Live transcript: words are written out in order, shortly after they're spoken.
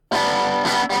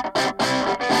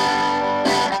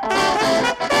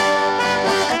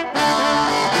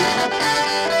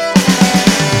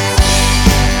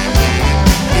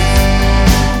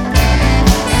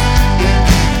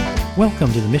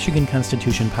Welcome to the Michigan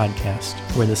Constitution Podcast,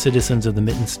 where the citizens of the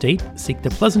Mitten State seek the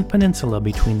pleasant peninsula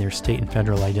between their state and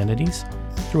federal identities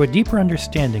through a deeper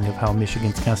understanding of how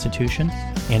Michigan's Constitution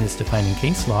and its defining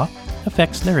case law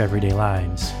affects their everyday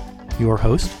lives. Your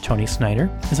host, Tony Snyder,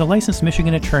 is a licensed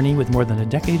Michigan attorney with more than a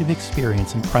decade of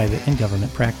experience in private and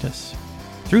government practice.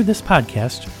 Through this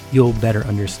podcast, you'll better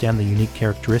understand the unique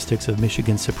characteristics of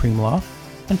Michigan's supreme law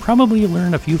and probably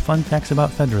learn a few fun facts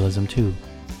about federalism too.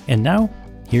 And now,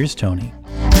 here's Tony.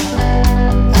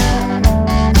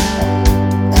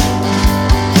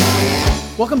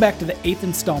 Welcome back to the 8th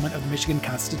installment of the Michigan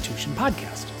Constitution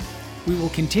Podcast. We will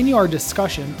continue our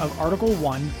discussion of Article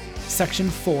 1, Section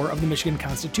 4 of the Michigan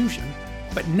Constitution,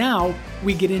 but now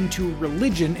we get into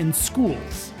religion in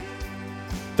schools.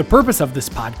 The purpose of this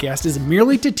podcast is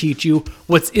merely to teach you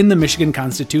what's in the Michigan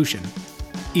Constitution.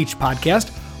 Each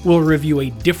podcast will review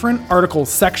a different article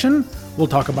section, we'll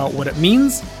talk about what it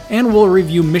means, and we'll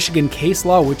review Michigan case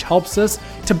law, which helps us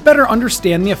to better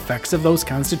understand the effects of those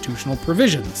constitutional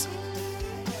provisions.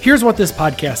 Here's what this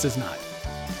podcast is not.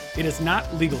 It is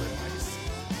not legal advice.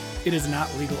 It is not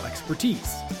legal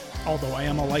expertise. Although I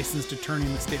am a licensed attorney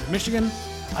in the state of Michigan,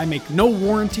 I make no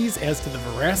warranties as to the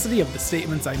veracity of the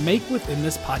statements I make within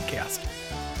this podcast.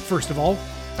 First of all,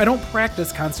 I don't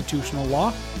practice constitutional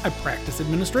law, I practice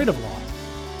administrative law.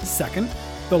 Second,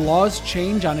 the laws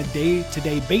change on a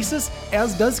day-to-day basis,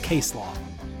 as does case law.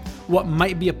 What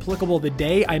might be applicable the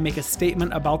day I make a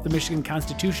statement about the Michigan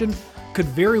Constitution could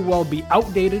very well be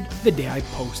outdated the day I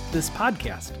post this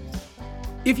podcast.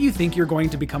 If you think you're going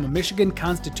to become a Michigan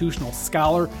constitutional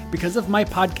scholar because of my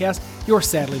podcast, you're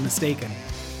sadly mistaken.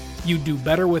 You do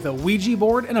better with a Ouija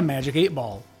board and a Magic 8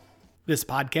 Ball. This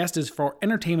podcast is for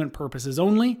entertainment purposes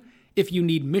only. If you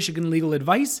need Michigan legal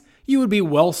advice, you would be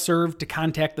well served to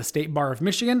contact the State Bar of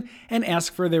Michigan and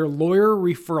ask for their lawyer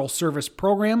referral service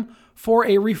program for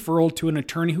a referral to an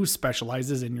attorney who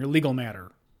specializes in your legal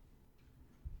matter.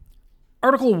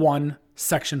 Article 1,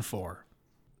 Section 4.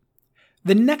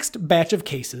 The next batch of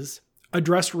cases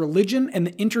address religion and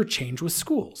the interchange with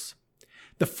schools.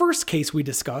 The first case we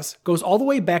discuss goes all the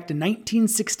way back to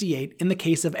 1968 in the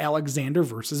case of Alexander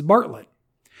versus Bartlett.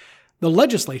 The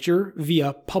legislature,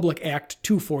 via Public Act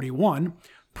 241,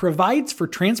 provides for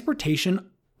transportation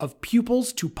of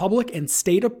pupils to public and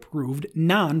state-approved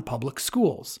non-public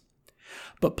schools.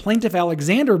 But Plaintiff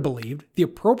Alexander believed the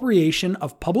appropriation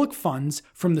of public funds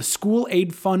from the School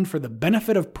Aid Fund for the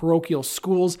benefit of parochial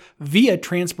schools via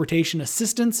transportation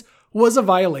assistance was a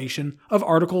violation of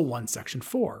Article 1, Section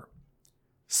 4.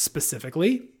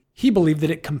 Specifically, he believed that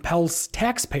it compels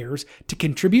taxpayers to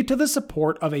contribute to the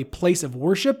support of a place of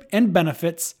worship and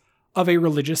benefits of a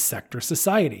religious sect or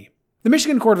society. The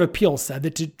Michigan Court of Appeals said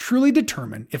that to truly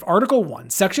determine if Article 1,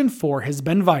 Section 4 has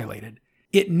been violated,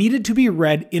 it needed to be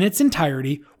read in its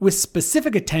entirety with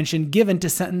specific attention given to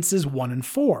sentences 1 and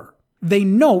 4. They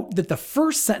note that the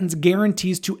first sentence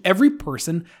guarantees to every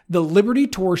person the liberty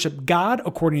to worship God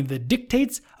according to the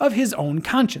dictates of his own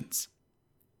conscience.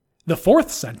 The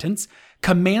fourth sentence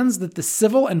commands that the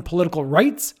civil and political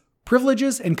rights,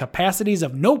 privileges, and capacities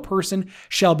of no person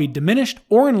shall be diminished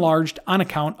or enlarged on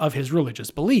account of his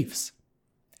religious beliefs.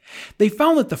 They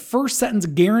found that the first sentence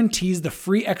guarantees the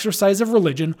free exercise of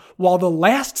religion, while the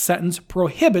last sentence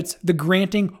prohibits the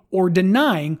granting or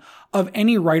denying of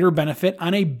any right or benefit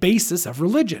on a basis of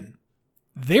religion.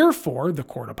 Therefore, the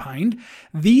court opined,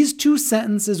 these two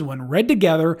sentences, when read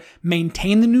together,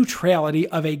 maintain the neutrality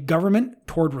of a government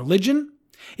toward religion,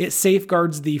 it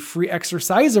safeguards the free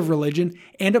exercise of religion,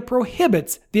 and it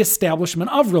prohibits the establishment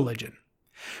of religion.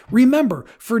 Remember,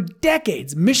 for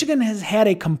decades, Michigan has had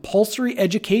a compulsory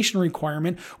education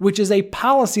requirement, which is a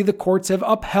policy the courts have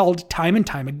upheld time and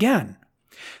time again.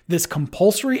 This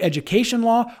compulsory education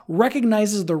law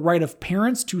recognizes the right of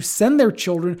parents to send their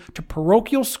children to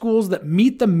parochial schools that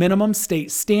meet the minimum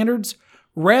state standards,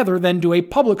 rather than to a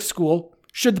public school,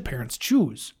 should the parents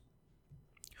choose.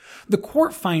 The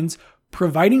court finds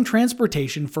providing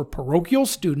transportation for parochial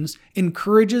students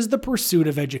encourages the pursuit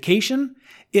of education,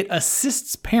 it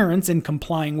assists parents in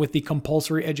complying with the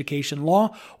compulsory education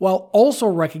law, while also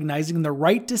recognizing the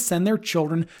right to send their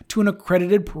children to an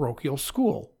accredited parochial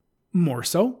school. More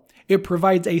so, it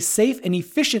provides a safe and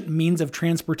efficient means of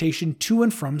transportation to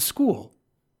and from school.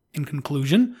 In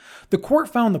conclusion, the court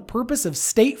found the purpose of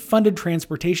state-funded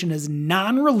transportation is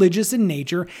non-religious in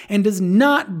nature and does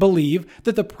not believe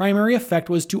that the primary effect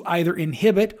was to either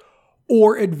inhibit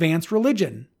or advance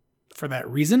religion. For that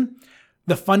reason,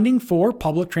 the funding for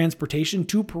public transportation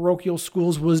to parochial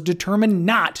schools was determined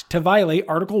not to violate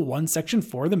Article 1, Section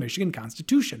 4 of the Michigan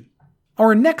Constitution.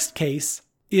 Our next case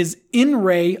is In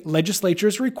Re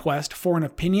Legislature's request for an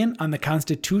opinion on the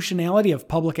constitutionality of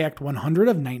Public Act 100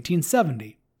 of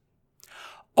 1970.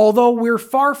 Although we're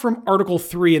far from Article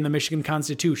 3 in the Michigan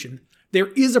Constitution, there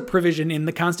is a provision in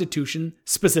the Constitution,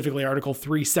 specifically Article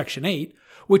 3, Section 8,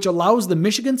 which allows the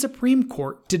Michigan Supreme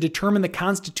Court to determine the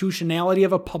constitutionality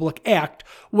of a public act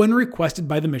when requested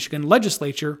by the Michigan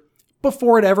legislature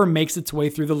before it ever makes its way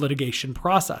through the litigation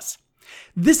process.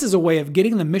 This is a way of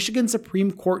getting the Michigan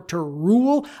Supreme Court to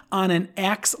rule on an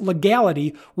act's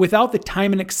legality without the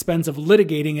time and expense of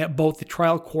litigating at both the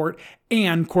trial court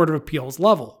and Court of Appeals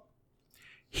level.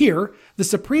 Here, the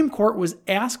Supreme Court was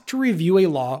asked to review a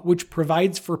law which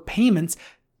provides for payments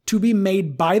to be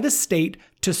made by the state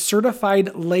to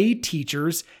certified lay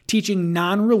teachers teaching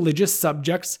non-religious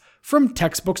subjects from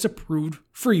textbooks approved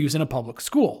for use in a public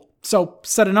school. So,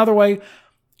 said another way,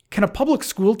 can a public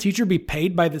school teacher be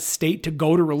paid by the state to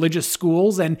go to religious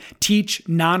schools and teach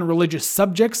non-religious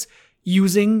subjects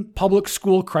using public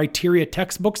school criteria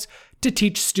textbooks to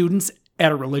teach students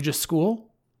at a religious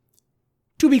school?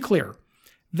 To be clear,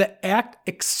 the Act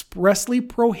expressly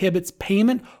prohibits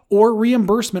payment or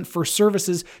reimbursement for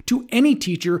services to any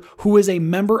teacher who is a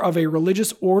member of a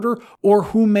religious order or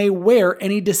who may wear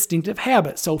any distinctive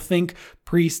habit. So think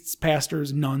priests,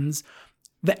 pastors, nuns.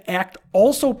 The Act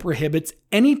also prohibits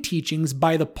any teachings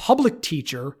by the public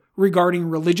teacher regarding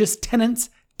religious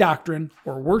tenets, doctrine,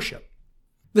 or worship.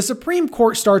 The Supreme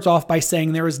Court starts off by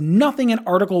saying there is nothing in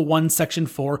Article 1, Section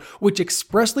 4 which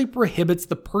expressly prohibits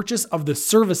the purchase of the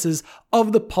services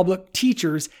of the public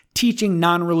teachers teaching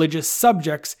non-religious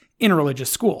subjects in a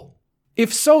religious school.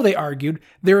 If so, they argued,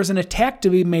 there is an attack to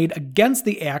be made against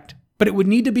the Act, but it would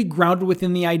need to be grounded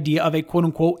within the idea of a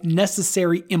quote-unquote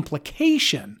necessary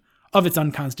implication of its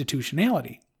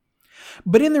unconstitutionality.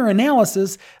 But in their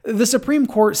analysis, the Supreme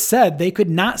Court said they could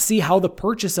not see how the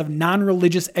purchase of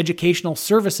non-religious educational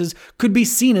services could be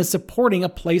seen as supporting a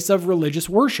place of religious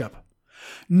worship.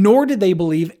 Nor did they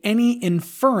believe any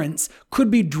inference could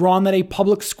be drawn that a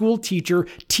public school teacher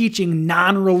teaching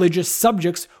non-religious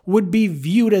subjects would be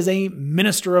viewed as a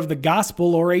minister of the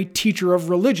gospel or a teacher of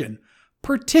religion,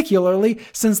 particularly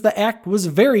since the Act was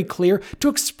very clear to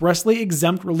expressly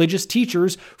exempt religious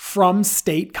teachers from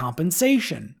state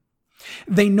compensation.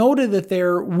 They noted that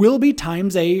there will be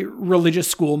times a religious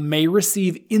school may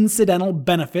receive incidental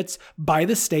benefits by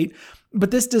the state, but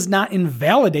this does not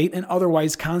invalidate an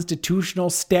otherwise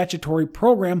constitutional statutory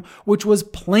program which was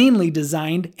plainly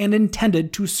designed and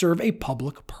intended to serve a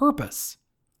public purpose.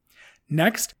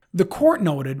 Next, the court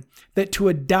noted that to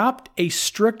adopt a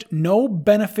strict no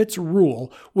benefits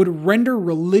rule would render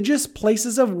religious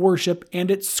places of worship and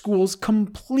its schools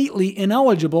completely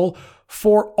ineligible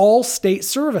for all state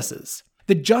services.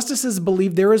 The justices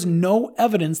believe there is no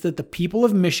evidence that the people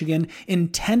of Michigan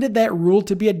intended that rule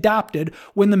to be adopted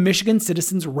when the Michigan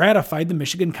citizens ratified the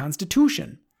Michigan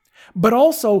Constitution. But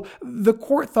also, the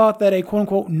court thought that a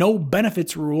quote-unquote no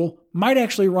benefits rule might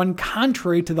actually run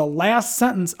contrary to the last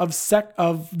sentence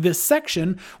of this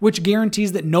section, which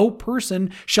guarantees that no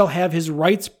person shall have his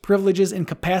rights, privileges, and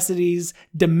capacities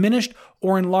diminished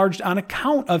or enlarged on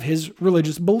account of his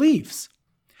religious beliefs.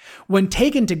 When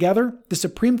taken together, the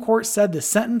Supreme Court said the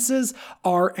sentences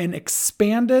are an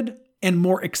expanded and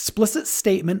more explicit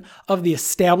statement of the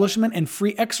establishment and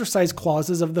free exercise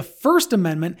clauses of the First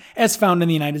Amendment as found in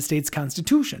the United States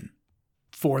Constitution.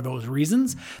 For those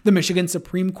reasons, the Michigan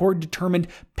Supreme Court determined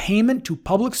payment to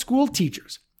public school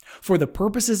teachers for the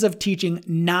purposes of teaching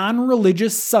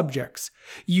non-religious subjects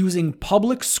using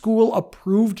public school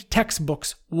approved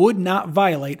textbooks would not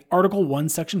violate Article 1,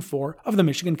 Section 4 of the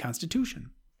Michigan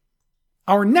Constitution.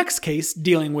 Our next case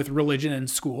dealing with religion in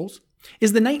schools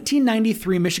is the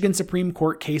 1993 Michigan Supreme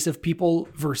Court case of People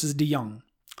v. DeYoung.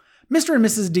 Mr. and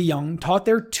Mrs. DeYoung taught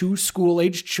their 2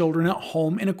 school-aged children at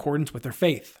home in accordance with their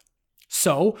faith.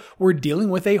 So, we're dealing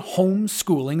with a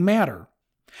homeschooling matter.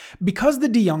 Because the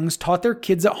DeYoungs taught their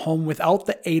kids at home without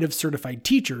the aid of certified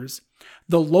teachers,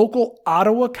 the local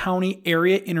Ottawa County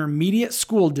Area Intermediate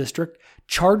School District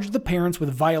charged the parents with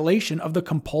violation of the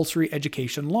compulsory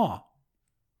education law.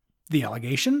 The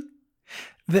allegation?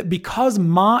 That because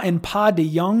Ma and Pa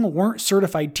DeYoung weren't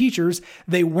certified teachers,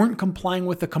 they weren't complying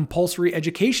with the compulsory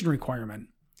education requirement.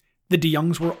 The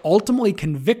DeYoungs were ultimately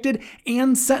convicted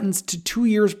and sentenced to 2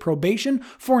 years probation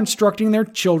for instructing their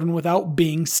children without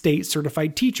being state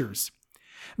certified teachers.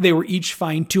 They were each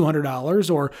fined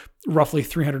 $200 or roughly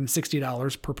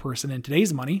 $360 per person in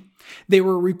today's money. They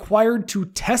were required to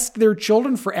test their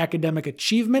children for academic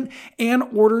achievement and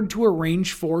ordered to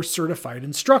arrange for certified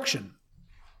instruction.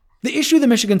 The issue the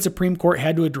Michigan Supreme Court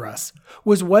had to address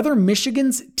was whether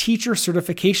Michigan's teacher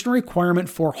certification requirement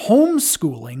for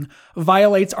homeschooling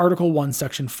violates Article 1,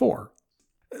 Section 4.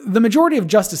 The majority of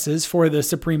justices for the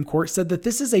Supreme Court said that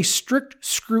this is a strict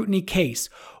scrutiny case,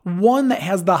 one that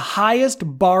has the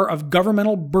highest bar of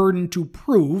governmental burden to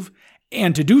prove,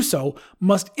 and to do so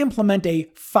must implement a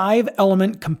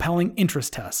 5-element compelling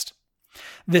interest test.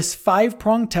 This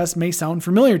 5-pronged test may sound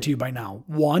familiar to you by now.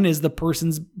 1 is the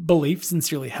person's belief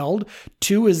sincerely held.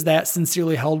 2 is that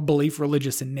sincerely held belief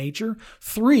religious in nature.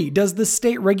 3, does the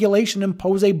state regulation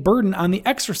impose a burden on the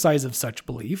exercise of such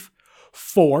belief?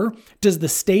 4, does the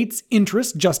state's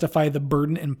interest justify the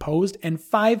burden imposed? And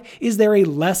 5, is there a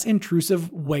less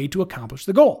intrusive way to accomplish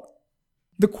the goal?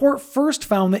 The court first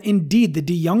found that indeed the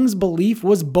DeYoung's belief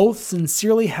was both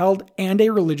sincerely held and a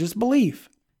religious belief.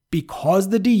 Because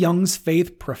the DeYoung's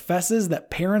faith professes that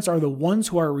parents are the ones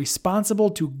who are responsible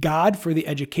to God for the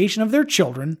education of their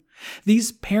children,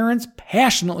 these parents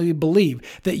passionately believe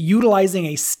that utilizing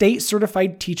a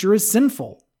state-certified teacher is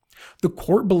sinful. The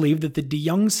court believed that the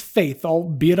DeYoung's faith,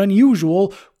 albeit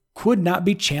unusual, could not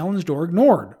be challenged or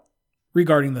ignored.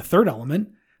 Regarding the third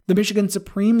element, the Michigan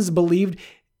Supremes believed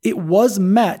it was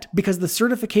met because the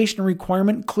certification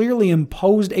requirement clearly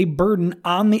imposed a burden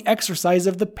on the exercise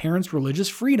of the parent's religious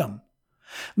freedom.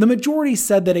 The majority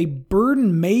said that a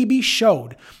burden may be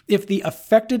showed if the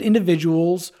affected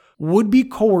individuals would be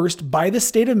coerced by the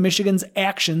state of Michigan's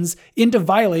actions into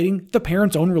violating the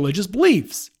parent's own religious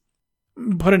beliefs.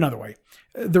 Put another way,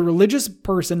 the religious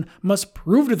person must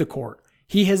prove to the court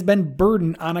he has been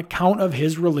burdened on account of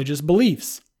his religious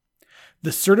beliefs.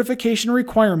 The certification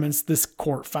requirements, this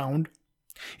court found,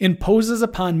 imposes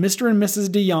upon Mr. and Mrs.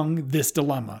 DeYoung this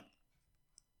dilemma.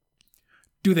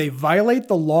 Do they violate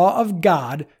the law of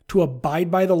God to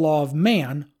abide by the law of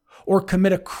man, or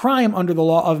commit a crime under the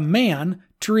law of man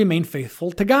to remain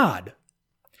faithful to God?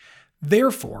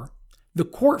 Therefore, the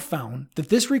court found that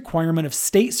this requirement of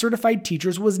state-certified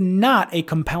teachers was not a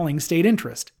compelling state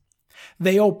interest.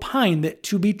 They opined that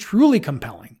to be truly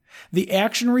compelling, the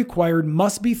action required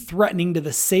must be threatening to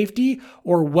the safety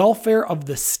or welfare of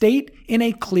the state in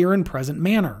a clear and present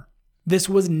manner. This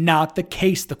was not the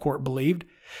case, the court believed.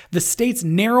 The state's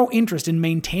narrow interest in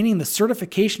maintaining the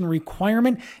certification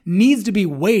requirement needs to be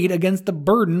weighed against the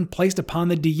burden placed upon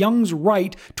the DeYoung's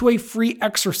right to a free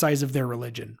exercise of their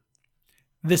religion.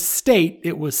 The state,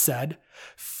 it was said,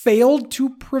 failed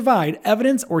to provide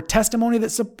evidence or testimony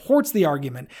that supports the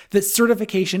argument that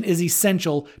certification is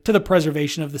essential to the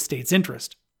preservation of the state's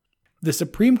interest. The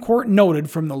Supreme Court noted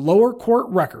from the lower court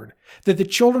record that the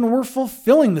children were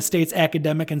fulfilling the state's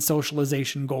academic and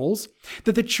socialization goals,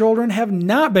 that the children have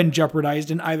not been jeopardized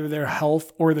in either their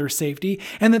health or their safety,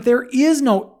 and that there is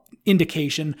no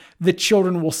indication that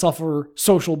children will suffer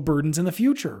social burdens in the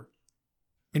future.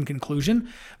 In conclusion,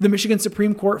 the Michigan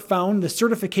Supreme Court found the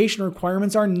certification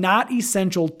requirements are not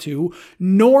essential to,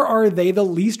 nor are they the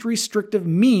least restrictive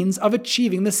means of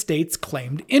achieving the state's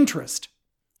claimed interest.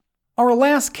 Our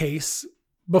last case,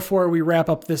 before we wrap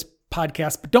up this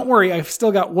podcast, but don't worry, I've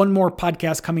still got one more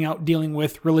podcast coming out dealing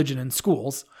with religion in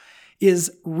schools,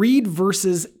 is Reed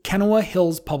versus Kenowa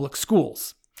Hills Public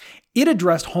Schools. It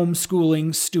addressed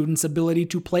homeschooling students' ability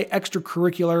to play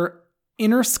extracurricular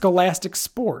interscholastic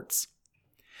sports.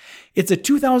 It's a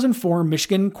 2004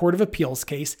 Michigan Court of Appeals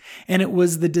case, and it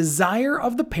was the desire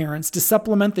of the parents to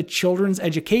supplement the children's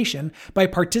education by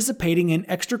participating in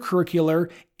extracurricular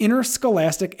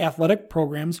interscholastic athletic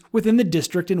programs within the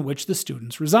district in which the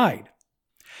students reside.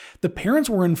 The parents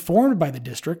were informed by the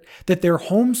district that their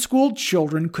homeschooled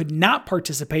children could not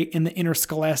participate in the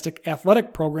interscholastic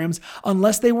athletic programs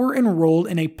unless they were enrolled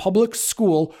in a public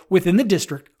school within the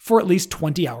district for at least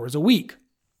 20 hours a week.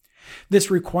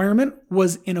 This requirement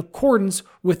was in accordance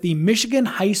with the Michigan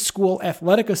High School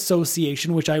Athletic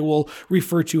Association, which I will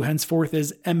refer to henceforth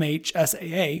as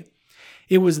MHSAA.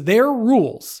 It was their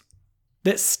rules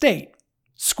that state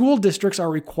school districts are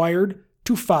required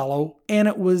to follow, and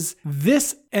it was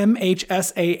this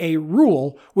MHSAA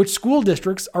rule which school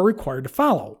districts are required to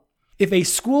follow. If a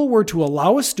school were to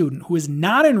allow a student who is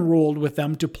not enrolled with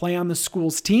them to play on the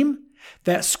school's team,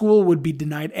 that school would be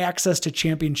denied access to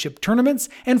championship tournaments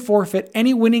and forfeit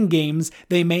any winning games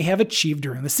they may have achieved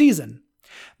during the season.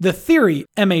 The theory,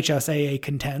 MHSAA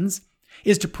contends,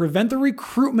 is to prevent the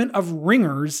recruitment of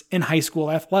ringers in high school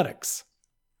athletics.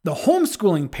 The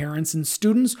homeschooling parents and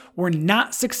students were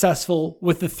not successful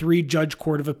with the 3-judge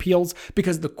Court of Appeals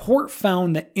because the court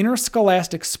found that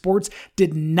interscholastic sports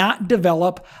did not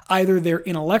develop either their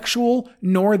intellectual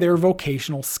nor their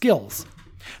vocational skills.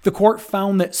 The court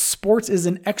found that sports is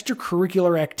an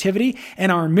extracurricular activity,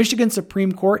 and our Michigan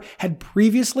Supreme Court had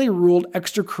previously ruled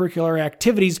extracurricular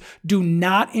activities do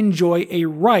not enjoy a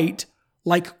right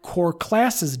like core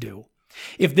classes do.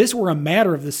 If this were a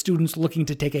matter of the students looking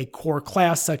to take a core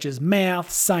class such as math,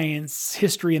 science,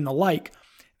 history, and the like,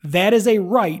 that is a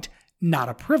right, not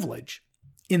a privilege.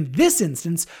 In this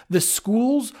instance, the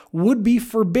schools would be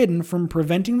forbidden from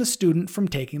preventing the student from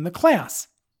taking the class.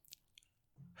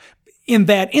 In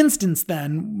that instance,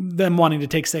 then, them wanting to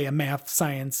take, say, a math,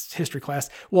 science, history class,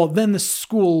 well, then the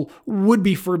school would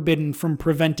be forbidden from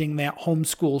preventing that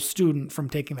homeschool student from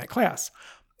taking that class.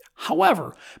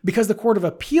 However, because the Court of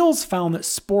Appeals found that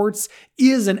sports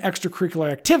is an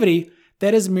extracurricular activity,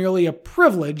 that is merely a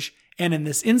privilege, and in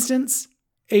this instance,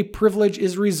 a privilege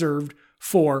is reserved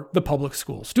for the public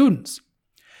school students.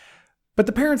 But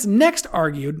the parents next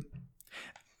argued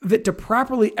that to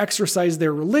properly exercise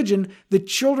their religion, the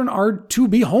children are to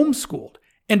be homeschooled.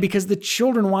 And because the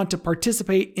children want to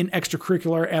participate in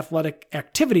extracurricular athletic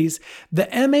activities, the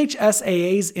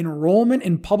MHSAA's enrollment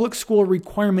in public school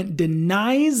requirement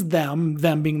denies them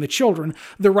being the children,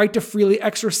 the right to freely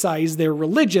exercise their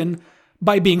religion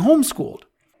by being homeschooled.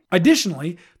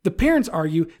 Additionally, the parents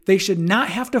argue they should not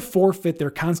have to forfeit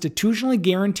their constitutionally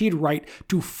guaranteed right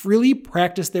to freely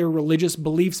practice their religious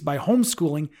beliefs by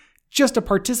homeschooling just to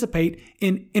participate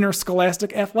in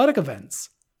interscholastic athletic events.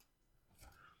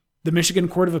 The Michigan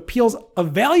Court of Appeals,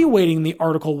 evaluating the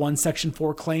Article 1, Section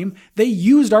 4 claim, they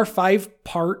used our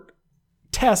 5-part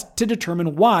test to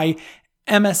determine why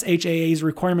MSHAA's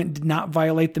requirement did not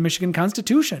violate the Michigan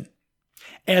Constitution.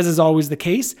 As is always the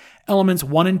case, elements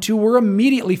 1 and 2 were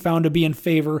immediately found to be in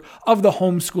favor of the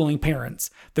homeschooling parents.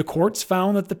 The courts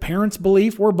found that the parents'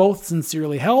 beliefs were both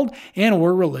sincerely held and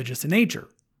were religious in nature.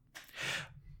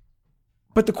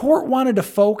 But the court wanted to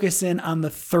focus in on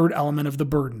the third element of the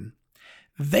burden.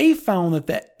 They found that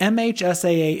the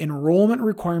MHSAA enrollment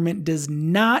requirement does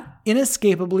not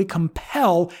inescapably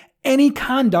compel any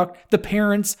conduct the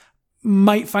parents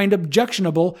might find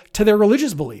objectionable to their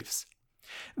religious beliefs.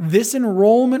 This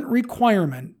enrollment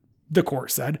requirement, the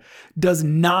court said, does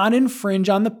not infringe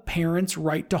on the parents'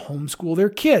 right to homeschool their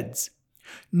kids,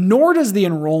 nor does the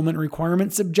enrollment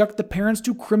requirement subject the parents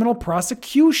to criminal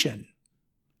prosecution.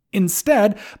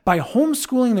 Instead, by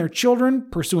homeschooling their children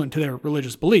pursuant to their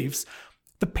religious beliefs,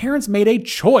 the parents made a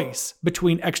choice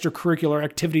between extracurricular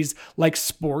activities like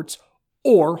sports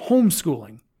or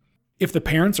homeschooling. If the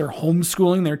parents are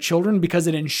homeschooling their children because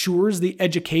it ensures the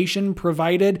education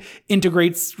provided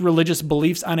integrates religious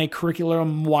beliefs on a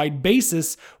curriculum-wide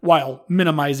basis while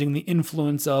minimizing the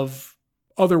influence of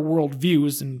other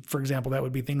worldviews, and for example, that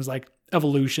would be things like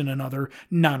evolution and other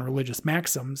non-religious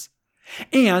maxims,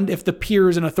 and if the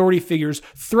peers and authority figures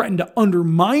threaten to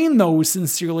undermine those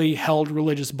sincerely held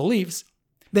religious beliefs,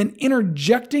 then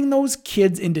interjecting those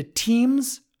kids into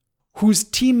teams whose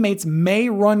teammates may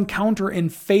run counter in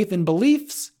faith and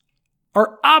beliefs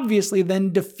are obviously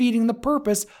then defeating the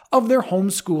purpose of their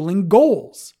homeschooling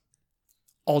goals.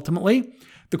 Ultimately,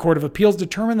 the Court of Appeals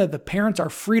determined that the parents are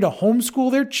free to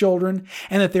homeschool their children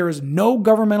and that there is no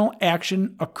governmental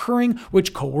action occurring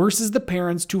which coerces the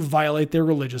parents to violate their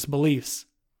religious beliefs.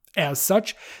 As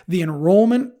such, the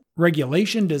enrollment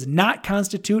regulation does not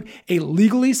constitute a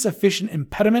legally sufficient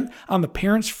impediment on the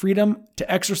parents' freedom to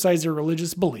exercise their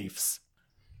religious beliefs.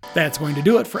 That's going to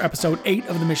do it for episode 8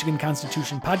 of the Michigan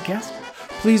Constitution podcast.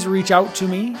 Please reach out to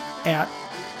me at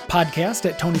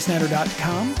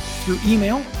podcast@tonysnyder.com through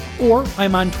email, or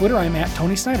I'm on Twitter, I'm at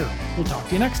Tony Snyder. We'll talk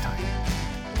to you next time.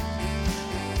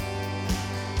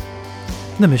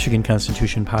 The Michigan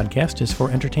Constitution podcast is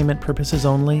for entertainment purposes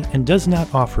only and does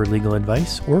not offer legal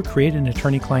advice or create an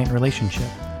attorney-client relationship.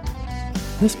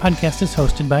 This podcast is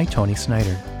hosted by Tony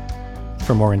Snyder.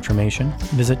 For more information,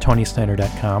 visit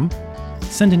tonysnyder.com,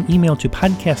 send an email to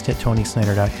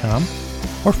podcast@tonysnyder.com,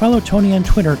 or follow Tony on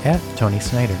Twitter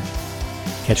 @TonySnyder.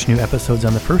 Catch new episodes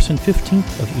on the 1st and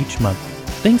 15th of each month.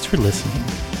 Thanks for listening.